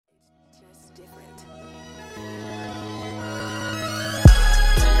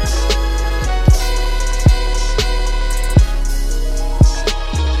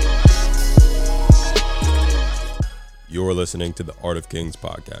You're listening to the Art of Kings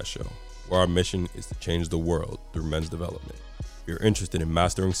podcast show, where our mission is to change the world through men's development. If you're interested in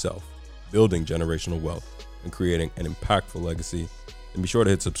mastering self, building generational wealth, and creating an impactful legacy, then be sure to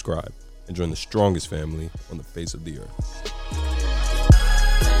hit subscribe and join the strongest family on the face of the earth.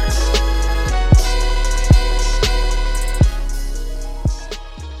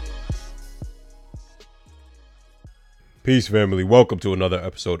 Peace, family. Welcome to another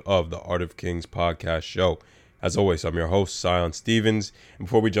episode of the Art of Kings podcast show. As always, I'm your host, Sion Stevens. And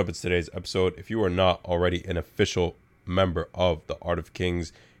before we jump into today's episode, if you are not already an official member of the Art of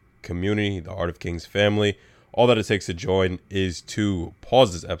Kings community, the Art of Kings family, all that it takes to join is to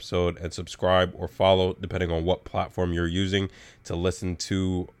pause this episode and subscribe or follow, depending on what platform you're using to listen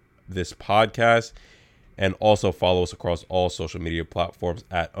to this podcast. And also follow us across all social media platforms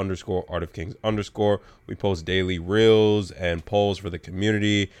at _Art of Kings _. We post daily reels and polls for the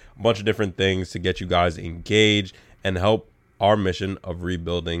community, a bunch of different things to get you guys engaged and help our mission of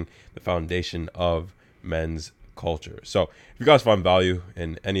rebuilding the foundation of men's culture. So if you guys find value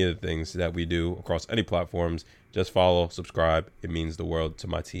in any of the things that we do across any platforms, just follow, subscribe. It means the world to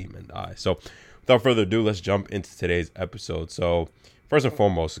my team and I. So without further ado, let's jump into today's episode. So first and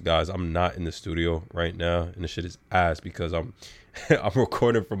foremost, guys, I'm not in the studio right now, and this shit is ass because I'm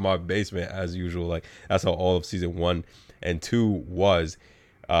recording from my basement as usual. Like, that's how all of season 1 and 2 was,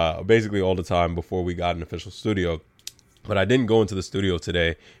 basically all the time before we got an official studio. But I didn't go into the studio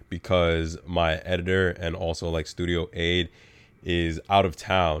today because my editor and also like studio aide is out of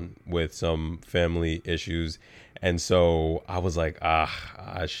town with some family issues, and so I was like, I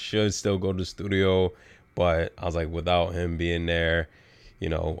should still go to the studio, but I was like, without him being there, you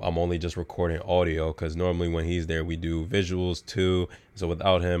know, I'm only just recording audio because normally when he's there, we do visuals too. So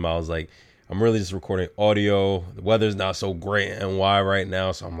without him, I was like, I'm really just recording audio. The weather's not so great in NY right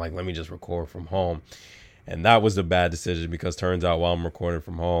now. So I'm like, let me just record from home. And that was a bad decision because turns out while I'm recording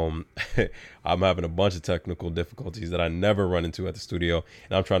from home, I'm having a bunch of technical difficulties that I never run into at the studio.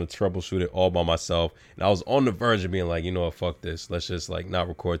 And I'm trying to troubleshoot it all by myself. And I was on the verge of being like, you know what, fuck this. Let's just like not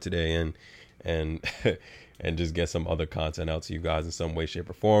record today and and just get some other content out to you guys in some way, shape,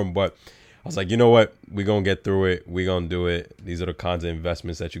 or form. But I was like, you know what? We're going to get through it. We're going to do it. These are the kinds of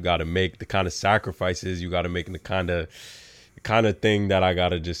investments that you got to make, the kind of sacrifices you got to make, and the kind of thing that I got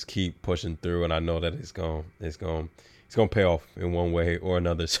to just keep pushing through. And I know that it's going to pay off in one way or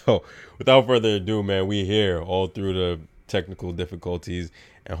another. So without further ado, man, we here all through the technical difficulties.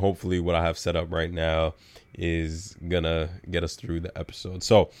 And hopefully what I have set up right now is going to get us through the episode.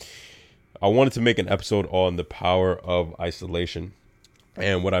 So I wanted to make an episode on the power of isolation.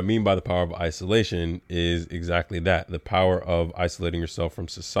 And what I mean by the power of isolation is exactly that, the power of isolating yourself from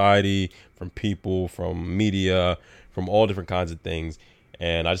society, from people, from media, from all different kinds of things.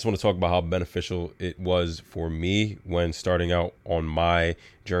 And I just want to talk about how beneficial it was for me when starting out on my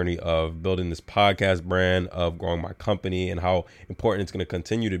journey of building this podcast brand, of growing my company, and how important it's going to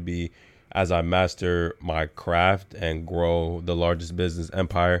continue to be as I master my craft and grow the largest business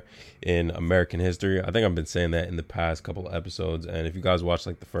empire in American history. I think I've been saying that in the past couple of episodes. And if you guys watch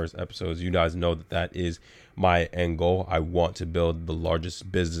like the first episodes, you guys know that that is my end goal. I want to build the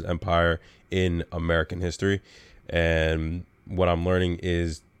largest business empire in American history. And what I'm learning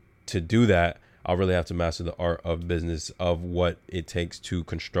is to do that, I'll really have to master the art of business, of what it takes to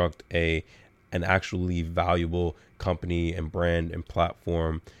construct an actually valuable company and brand and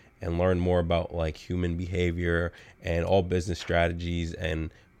platform, and learn more about like human behavior and all business strategies and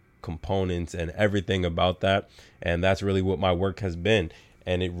components and everything about that. And that's really what my work has been.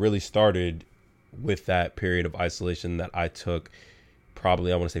 And it really started with that period of isolation that I took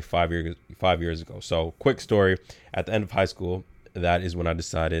probably, I want to say 5 years ago. So quick story, at the end of high school, that is when I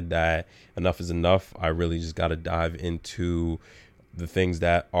decided that enough is enough. I really just got to dive into the things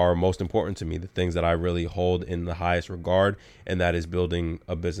that are most important to me, the things that I really hold in the highest regard, and that is building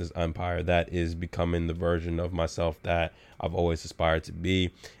a business empire, that is becoming the version of myself that I've always aspired to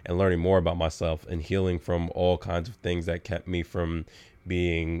be, and learning more about myself and healing from all kinds of things that kept me from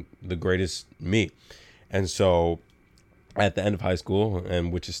being the greatest me. And so at the end of high school,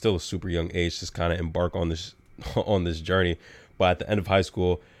 and which is still a super young age, just kind of embark on this journey. But at the end of high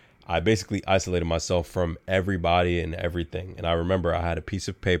school, I basically isolated myself from everybody and everything. And I remember I had a piece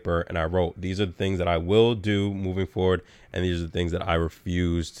of paper and I wrote, these are the things that I will do moving forward, and these are the things that I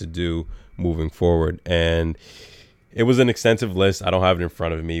refuse to do moving forward. And it was an extensive list. I don't have it in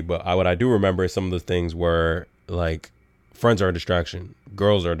front of me, but what I do remember is some of the things were like, friends are a distraction,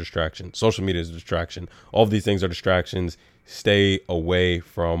 girls are a distraction, social media is a distraction. All of these things are distractions. Stay away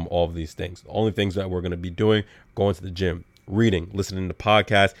from all of these things. The only things that we're going to be doing, going to the gym, reading, listening to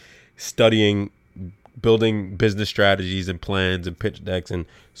podcasts, studying building business strategies and plans and pitch decks and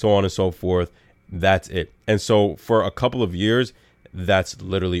so on and so forth. That's it. And so for a couple of years, that's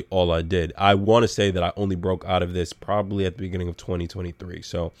literally all I did. I want to say that I only broke out of this probably at the beginning of 2023.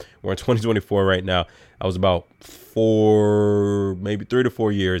 So we're in 2024 right now. I was about 3 to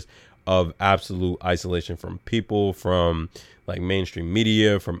 4 years of absolute isolation from people, from like mainstream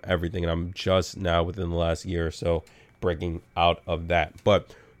media, from everything. And I'm just now within the last year or so breaking out of that.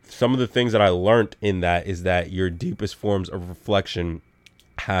 But some of the things that I learned in that is that your deepest forms of reflection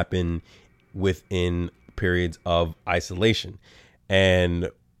happen within periods of isolation. And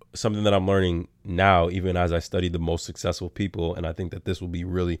something that I'm learning now, even as I study the most successful people, and I think that this will be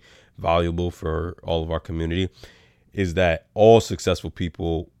really valuable for all of our community, is that all successful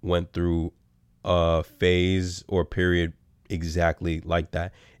people went through a phase or period exactly like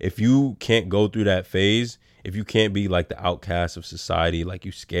that. If you can't go through that phase, if you can't be like the outcast of society, like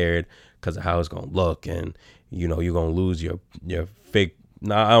you scared because of how it's going to look, and you know you're going to lose your fake.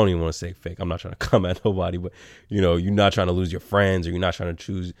 Nah, I don't even want to say fake. I'm not trying to come at nobody, but you know, you're not trying to lose your friends, or you're not trying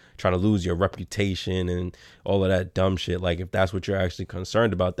to lose your reputation and all of that dumb shit. Like if that's what you're actually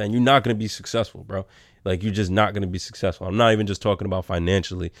concerned about, then you're not going to be successful, bro. Like you're just not going to be successful. I'm not even just talking about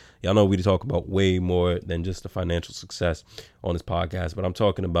financially. Y'all know we talk about way more than just the financial success on this podcast, but I'm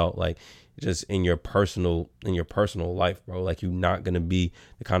talking about like just in your personal life, bro. Like you're not going to be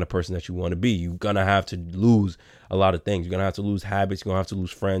the kind of person that you want to be. You're going to have to lose a lot of things. You're going to have to lose habits. You're going to have to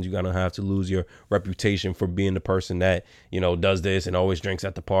lose friends. You're going to have to lose your reputation for being the person that, you know, does this and always drinks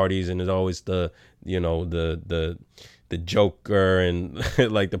at the parties and is always the, you know, the joker and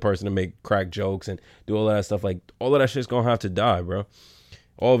like the person to make crack jokes and do all that stuff. Like all of that shit's going to have to die, bro.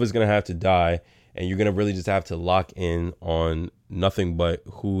 All of it's going to have to die. And you're going to really just have to lock in on nothing but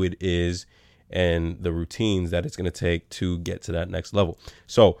who it is and the routines that it's going to take to get to that next level.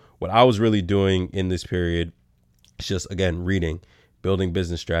 So what I was really doing in this period is just, again, reading, building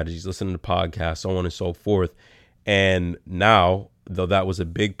business strategies, listening to podcasts, so on and so forth. And now, though that was a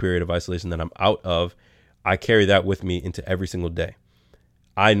big period of isolation that I'm out of, I carry that with me into every single day.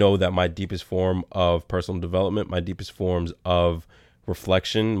 I know that my deepest form of personal development, my deepest forms of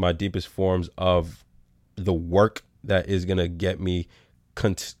reflection, my deepest forms of the work that is going to get me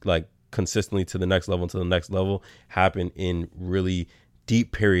consistently to the next level happen in really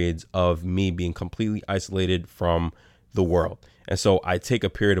deep periods of me being completely isolated from the world. And so I take a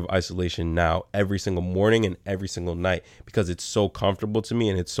period of isolation now every single morning and every single night because it's so comfortable to me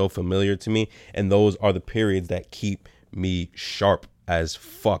and it's so familiar to me. And those are the periods that keep me sharp as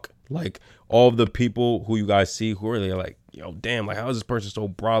fuck. Like all of the people who you guys see who are like, yo, damn, like how is this person so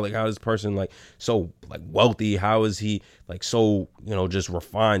broad? Like how is this person like so like wealthy? How is he like so, you know, just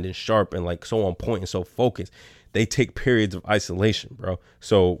refined and sharp and like so on point and so focused? They take periods of isolation, bro.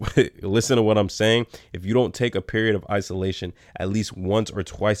 So listen to what I'm saying. If you don't take a period of isolation at least once or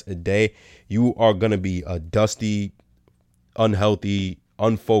twice a day, you are going to be a dusty, unhealthy,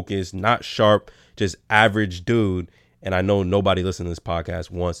 unfocused, not sharp, just average dude. And I know nobody listening to this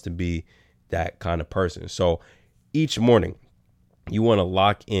podcast wants to be that kind of person. So each morning you want to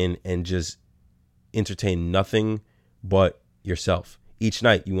lock in and just entertain nothing but yourself. Each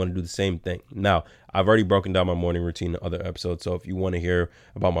night you want to do the same thing. Now, I've already broken down my morning routine in other episodes. So if you want to hear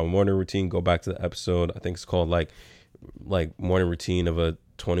about my morning routine, go back to the episode. I think it's called like morning routine of a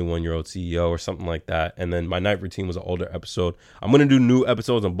 21-year-old CEO or something like that. And then my night routine was an older episode. I'm going to do new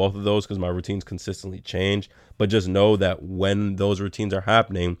episodes on both of those because my routines consistently change. But just know that when those routines are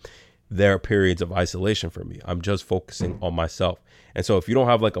happening, there are periods of isolation for me. I'm just focusing on myself. And so if you don't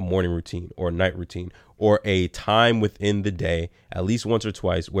have like a morning routine or a night routine or a time within the day, at least once or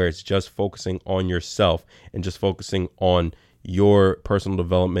twice, where it's just focusing on yourself and just focusing on your personal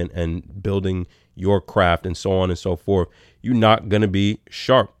development and building your craft and so on and so forth, you're not going to be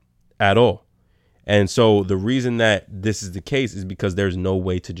sharp at all. And so the reason that this is the case is because there's no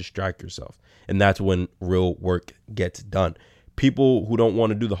way to distract yourself. And that's when real work gets done. People who don't want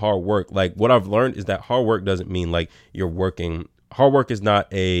to do the hard work, like what I've learned is that hard work doesn't mean like you're working. Hard work is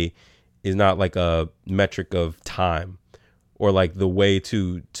not like a metric of time, or like the way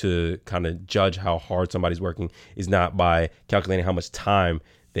to kind of judge how hard somebody's working is not by calculating how much time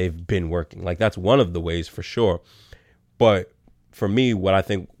they've been working. Like that's one of the ways for sure. But for me, what I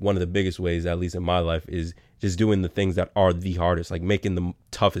think one of the biggest ways, at least in my life, is just doing the things that are the hardest, like making the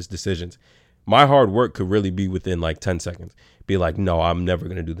toughest decisions. My hard work could really be within like 10 seconds. Be like, no, I'm never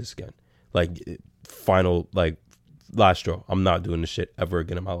going to do this again. Like final, like last straw. I'm not doing this shit ever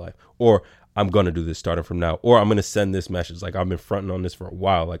again in my life. Or I'm gonna do this starting from now. Or I'm gonna send this message. Like I've been fronting on this for a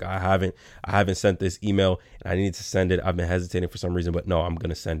while. Like I haven't sent this email and I need to send it. I've been hesitating for some reason, but no, I'm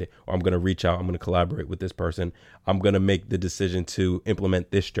gonna send it. Or I'm gonna reach out. I'm gonna collaborate with this person. I'm gonna make the decision to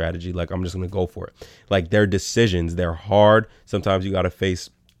implement this strategy. Like I'm just gonna go for it. Like their decisions, they're hard. Sometimes you gotta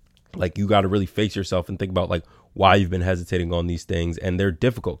really face yourself and think about like why you've been hesitating on these things. And they're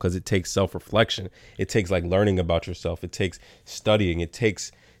difficult because it takes self-reflection. It takes like learning about yourself. It takes studying. It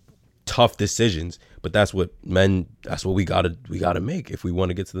takes tough decisions. But that's what we gotta make if we want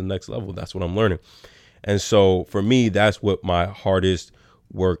to get to the next level. That's what I'm learning. And so for me, that's what my hardest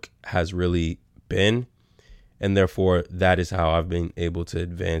work has really been. And therefore, that is how I've been able to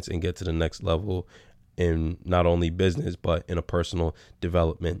advance and get to the next level in not only business, but in a personal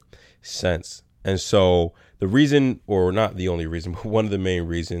development sense. And so the reason, or not the only reason, but one of the main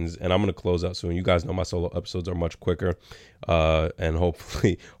reasons, and I'm going to close out soon. You guys know my solo episodes are much quicker and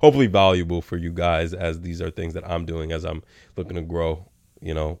hopefully valuable for you guys, as these are things that I'm doing as I'm looking to grow,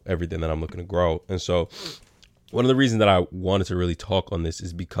 everything that I'm looking to grow. And so one of the reasons that I wanted to really talk on this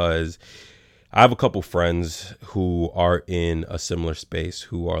is because I have a couple friends who are in a similar space,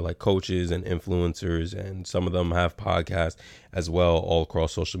 who are like coaches and influencers, and some of them have podcasts as well, all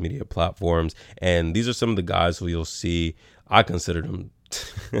across social media platforms. And these are some of the guys who you'll see. I consider them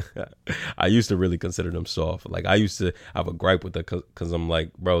I used to really consider them soft. Like I used to have a gripe with it because I'm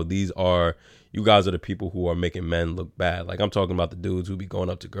like, bro, you guys are the people who are making men look bad. Like I'm talking about the dudes who be going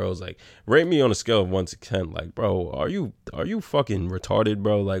up to girls like, rate me on a scale of 1 to 10. Like, bro, are you fucking retarded,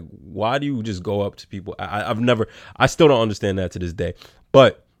 bro? Like, why do you just go up to people? I still don't understand that to this day.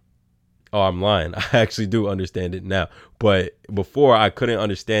 But I'm lying. I actually do understand it now. But before I couldn't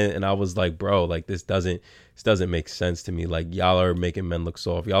understand it, and I was like, bro, like this doesn't make sense to me. Like y'all are making men look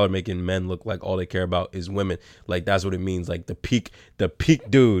soft. Y'all are making men look like all they care about is women. Like that's what it means. Like the peak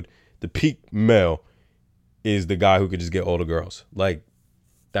dude, the peak male is the guy who could just get older girls. Like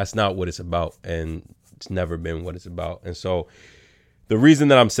that's not what it's about, and it's never been what it's about. And so the reason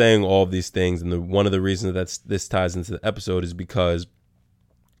that I'm saying all of these things, and one of the reasons that this ties into the episode, is because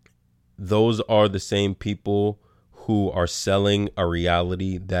those are the same people who are selling a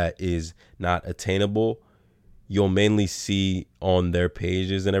reality that is not attainable. You'll mainly see on their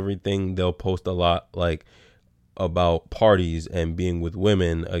pages and everything, they'll post a lot like about parties and being with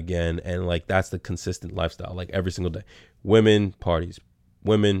women again. And like, that's the consistent lifestyle, like every single day, women parties.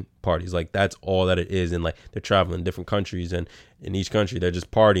 Like that's all that it is. And like they're traveling different countries, and in each country they're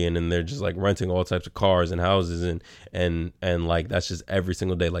just partying, and they're just like renting all types of cars and houses, and like that's just every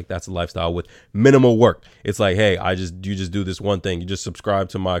single day. Like that's a lifestyle with minimal work. It's like, hey, you just do this one thing. You just subscribe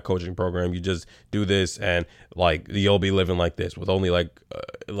to my coaching program. You just do this, and like you'll be living like this with only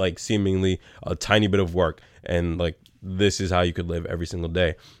like seemingly a tiny bit of work. And like this is how you could live every single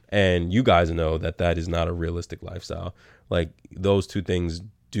day. And you guys know that is not a realistic lifestyle. Like those two things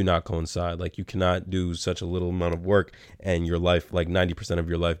do not coincide. Like you cannot do such a little amount of work and your life, like 90% of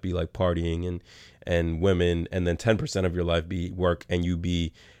your life be like partying and women, and then 10% of your life be work and you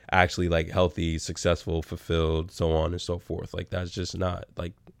be actually like healthy, successful, fulfilled, so on and so forth. Like that's just not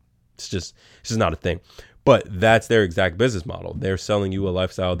like, it's just not a thing. But that's their exact business model. They're selling you a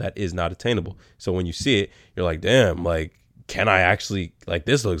lifestyle that is not attainable. So when you see it, you're like, damn, like, can I actually, like,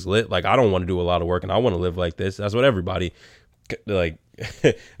 this looks lit. Like, I don't want to do a lot of work and I want to live like this. That's what everybody, like,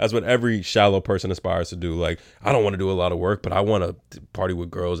 that's what every shallow person aspires to do. Like, I don't want to do a lot of work, but I want to party with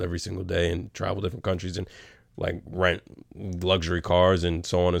girls every single day and travel different countries and like rent luxury cars and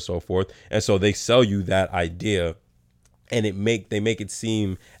so on and so forth. And so they sell you that idea, and they make it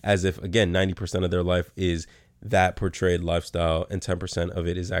seem as if, again, 90% of their life is that portrayed lifestyle and 10% of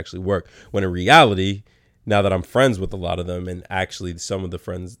it is actually work. When in reality, now that I'm friends with a lot of them, and actually some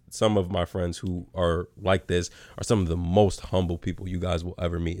of my friends who are like this are some of the most humble people you guys will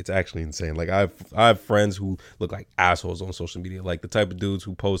ever meet. It's actually insane. Like I have friends who look like assholes on social media, like the type of dudes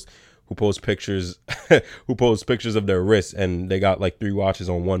who post pictures of their wrists and they got like 3 watches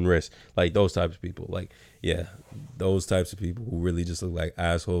on one wrist. Like those types of people. Like, yeah, those types of people who really just look like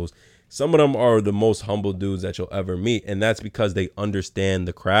assholes. Some of them are the most humble dudes that you'll ever meet. And that's because they understand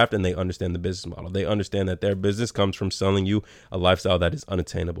the craft and they understand the business model. They understand that their business comes from selling you a lifestyle that is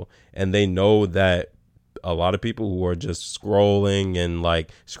unattainable. And they know that a lot of people who are just scrolling and like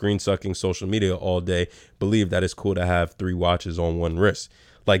screen sucking social media all day believe that it's cool to have 3 watches on one wrist.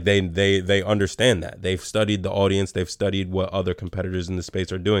 Like they understand that. They've studied the audience. They've studied what other competitors in the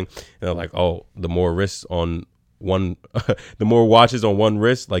space are doing. And they're like, oh, the more wrists on one, the more watches on one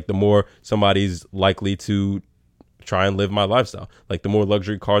wrist, like the more somebody's likely to try and live my lifestyle. Like the more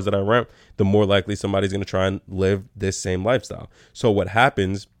luxury cars that I rent, the more likely somebody's going to try and live this same lifestyle. So what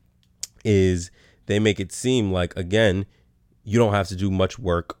happens is they make it seem like, again, you don't have to do much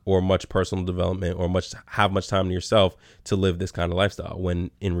work or much personal development or have much time to yourself to live this kind of lifestyle, when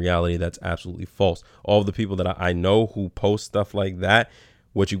in reality, that's absolutely false. All of the people that I know who post stuff like that,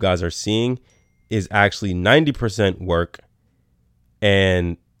 what you guys are seeing is actually 90% work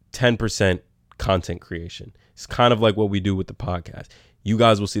and 10% content creation. It's kind of like what we do with the podcast. You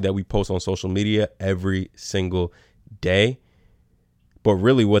guys will see that we post on social media every single day. But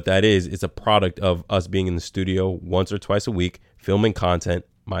really what that is a product of us being in the studio once or twice a week, filming content.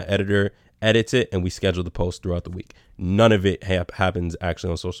 My editor edits it and we schedule the post throughout the week. None of it happens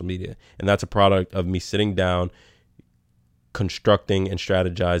actually on social media. And that's a product of me sitting down, constructing and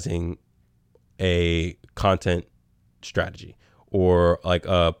strategizing a content strategy, or like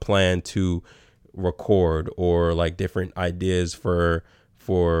a plan to record, or like different ideas for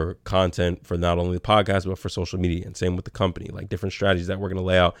content for not only the podcast, but for social media. And same with the company, like different strategies that we're going to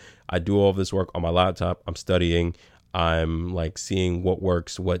lay out. I do all of this work on my laptop. I'm studying. I'm like seeing what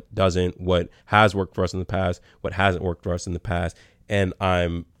works, what doesn't, what has worked for us in the past, what hasn't worked for us in the past. And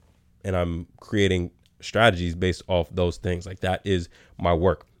I'm creating strategies based off those things. Like that is my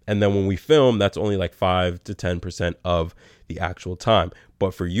work. And then when we film, that's only like 5 to 10% of the actual time.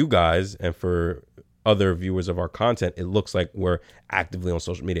 But for you guys and for other viewers of our content, it looks like we're actively on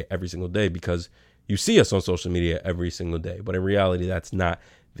social media every single day because you see us on social media every single day. But in reality, that's not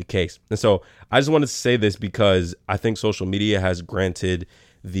the case. And so I just wanted to say this because I think social media has birthed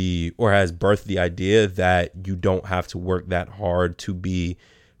the idea that you don't have to work that hard to be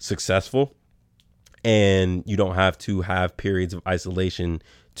successful, and you don't have to have periods of isolation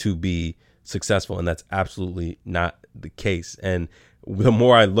to be successful. And that's absolutely not the case. And the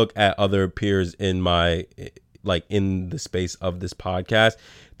more I look at other peers in the space of this podcast,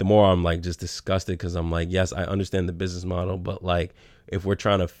 the more I'm like just disgusted, because I'm like, yes, I understand the business model, but like if we're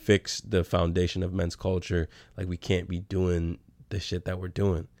trying to fix the foundation of men's culture, like we can't be doing the shit that we're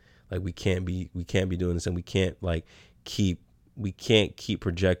doing. Like we can't be doing this, and we can't keep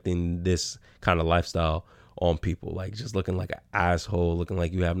projecting this kind of lifestyle on people, like just looking like an asshole, looking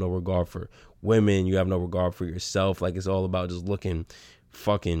like you have no regard for women, you have no regard for yourself. Like it's all about just looking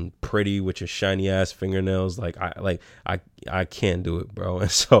fucking pretty with your shiny ass fingernails. I can't do it, bro. And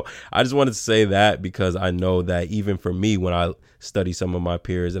so I just wanted to say that, because I know that even for me, when I study some of my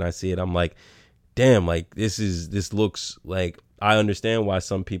peers and I see it, I'm like, damn, like this looks like, I understand why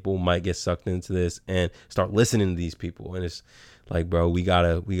some people might get sucked into this and start listening to these people. And it's like, bro, we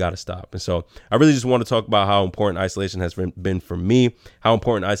gotta stop. And so I really just want to talk about how important isolation has been for me, how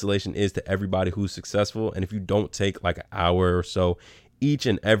important isolation is to everybody who's successful. And if you don't take like an hour or so each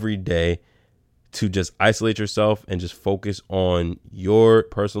and every day to just isolate yourself and just focus on your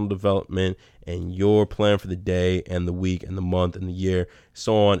personal development and your plan for the day and the week and the month and the year,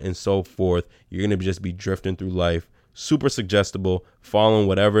 so on and so forth, you're going to just be drifting through life, super suggestible, following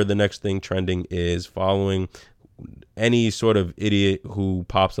whatever the next thing trending is, following any sort of idiot who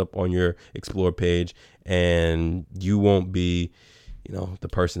pops up on your explore page, and you won't be, the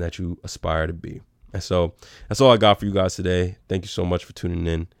person that you aspire to be. And so that's all I got for you guys today. Thank you so much for tuning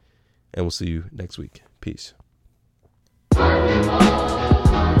in, and we'll see you next week. Peace.